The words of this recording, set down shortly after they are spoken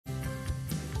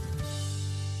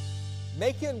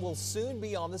Macon will soon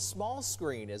be on the small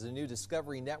screen as a new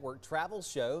Discovery Network travel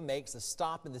show makes a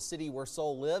stop in the city where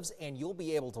Soul lives, and you'll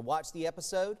be able to watch the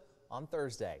episode on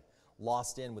Thursday.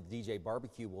 Lost In with DJ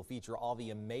BBQ will feature all the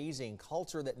amazing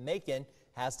culture that Macon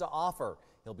has to offer.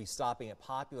 He'll be stopping at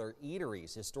popular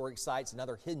eateries, historic sites, and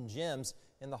other hidden gems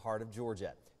in the heart of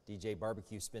Georgia. DJ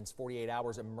BBQ spends 48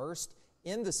 hours immersed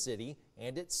in the city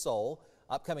and its soul.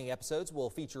 Upcoming episodes will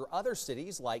feature other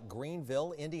cities like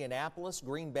Greenville, Indianapolis,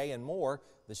 Green Bay, and more.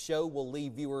 The show will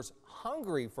leave viewers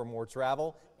hungry for more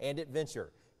travel and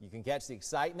adventure. You can catch the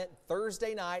excitement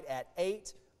Thursday night at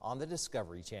 8 on the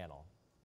Discovery Channel.